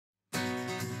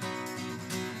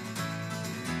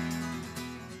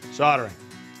Soldering.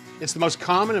 It's the most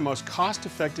common and most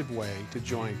cost-effective way to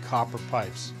join copper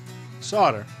pipes.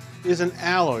 Solder is an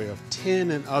alloy of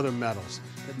tin and other metals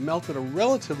that melt at a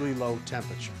relatively low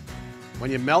temperature.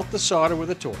 When you melt the solder with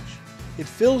a torch, it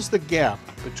fills the gap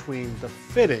between the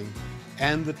fitting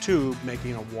and the tube,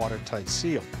 making a watertight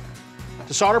seal.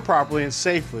 To solder properly and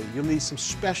safely, you'll need some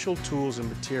special tools and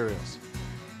materials.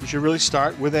 You should really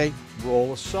start with a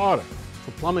roll of solder. For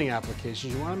plumbing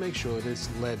applications, you want to make sure that it's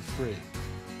lead-free.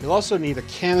 You'll also need a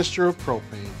canister of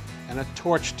propane and a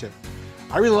torch tip.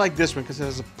 I really like this one because it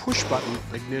has a push-button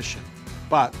ignition.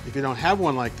 But if you don't have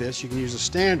one like this, you can use a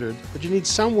standard, but you need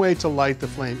some way to light the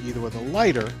flame either with a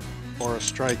lighter or a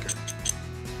striker.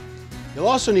 You'll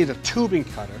also need a tubing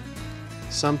cutter,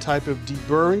 some type of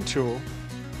deburring tool,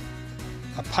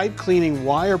 a pipe cleaning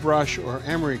wire brush or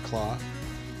emery cloth,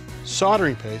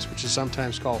 soldering paste, which is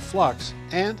sometimes called flux,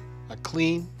 and a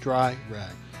clean, dry rag.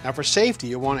 Now for safety,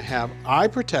 you'll want to have eye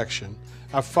protection,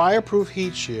 a fireproof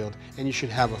heat shield, and you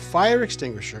should have a fire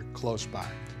extinguisher close by.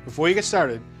 Before you get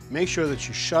started, make sure that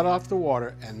you shut off the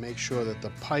water and make sure that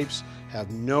the pipes have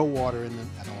no water in them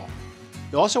at all.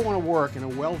 You'll also want to work in a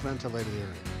well-ventilated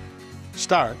area.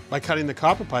 Start by cutting the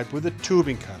copper pipe with a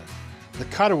tubing cutter. The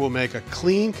cutter will make a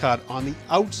clean cut on the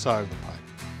outside of the pipe.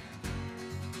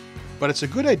 But it's a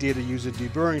good idea to use a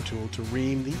deburring tool to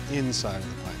ream the inside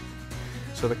of the pipe.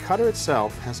 So the cutter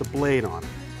itself has a blade on it,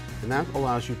 and that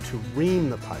allows you to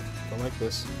ream the pipe. Go like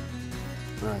this.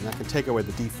 All right, and that can take away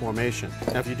the deformation.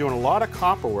 Now if you're doing a lot of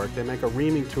copper work, they make a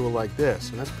reaming tool like this,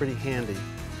 and that's pretty handy.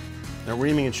 Now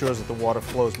reaming ensures that the water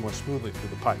flows more smoothly through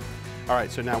the pipe. All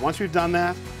right, so now once we've done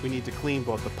that, we need to clean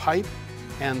both the pipe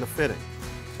and the fitting.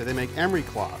 So they make emery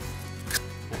cloth.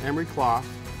 Now, emery cloth,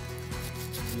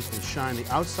 you can shine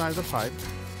the outside of the pipe,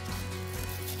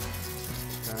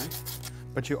 okay?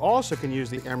 But you also can use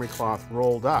the emery cloth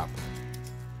rolled up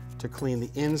to clean the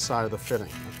inside of the fitting,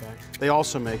 okay? They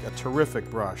also make a terrific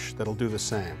brush that'll do the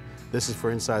same. This is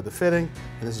for inside the fitting,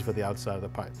 and this is for the outside of the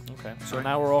pipe. Okay, so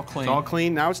now we're all clean. It's all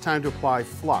clean. Now it's time to apply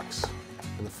flux.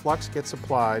 And the flux gets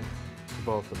applied to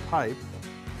both the pipe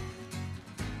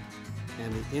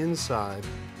and the inside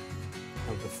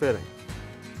of the fitting.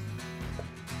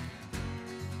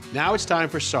 Now it's time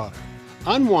for solder.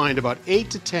 Unwind about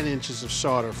 8 to 10 inches of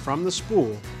solder from the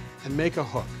spool and make a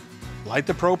hook. Light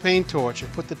the propane torch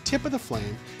and put the tip of the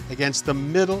flame against the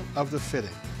middle of the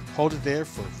fitting. Hold it there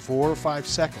for 4 or 5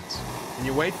 seconds, and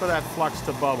you wait for that flux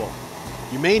to bubble.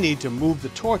 You may need to move the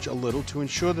torch a little to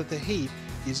ensure that the heat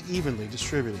is evenly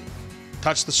distributed.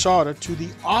 Touch the solder to the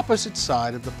opposite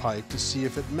side of the pipe to see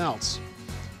if it melts.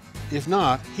 If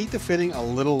not, heat the fitting a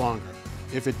little longer.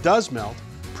 If it does melt,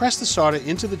 press the solder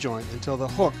into the joint until the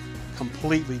hook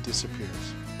completely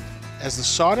disappears. As the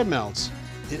solder melts,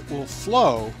 it will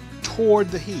flow toward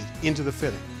the heat into the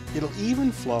fitting. It'll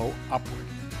even flow upward.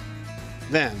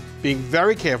 Then, being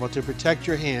very careful to protect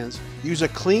your hands, use a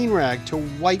clean rag to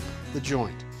wipe the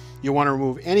joint. You'll want to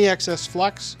remove any excess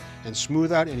flux and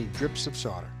smooth out any drips of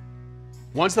solder.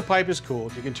 Once the pipe is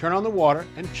cooled, you can turn on the water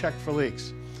and check for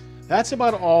leaks. That's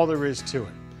about all there is to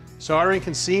it. Soldering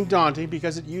can seem daunting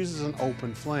because it uses an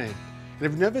open flame. And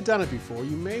if you've never done it before,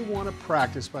 you may want to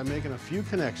practice by making a few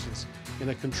connections in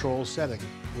a controlled setting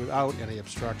without any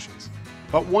obstructions.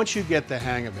 But once you get the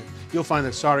hang of it, you'll find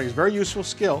that soldering is a very useful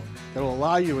skill that will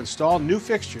allow you to install new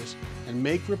fixtures and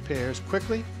make repairs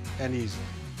quickly and easily.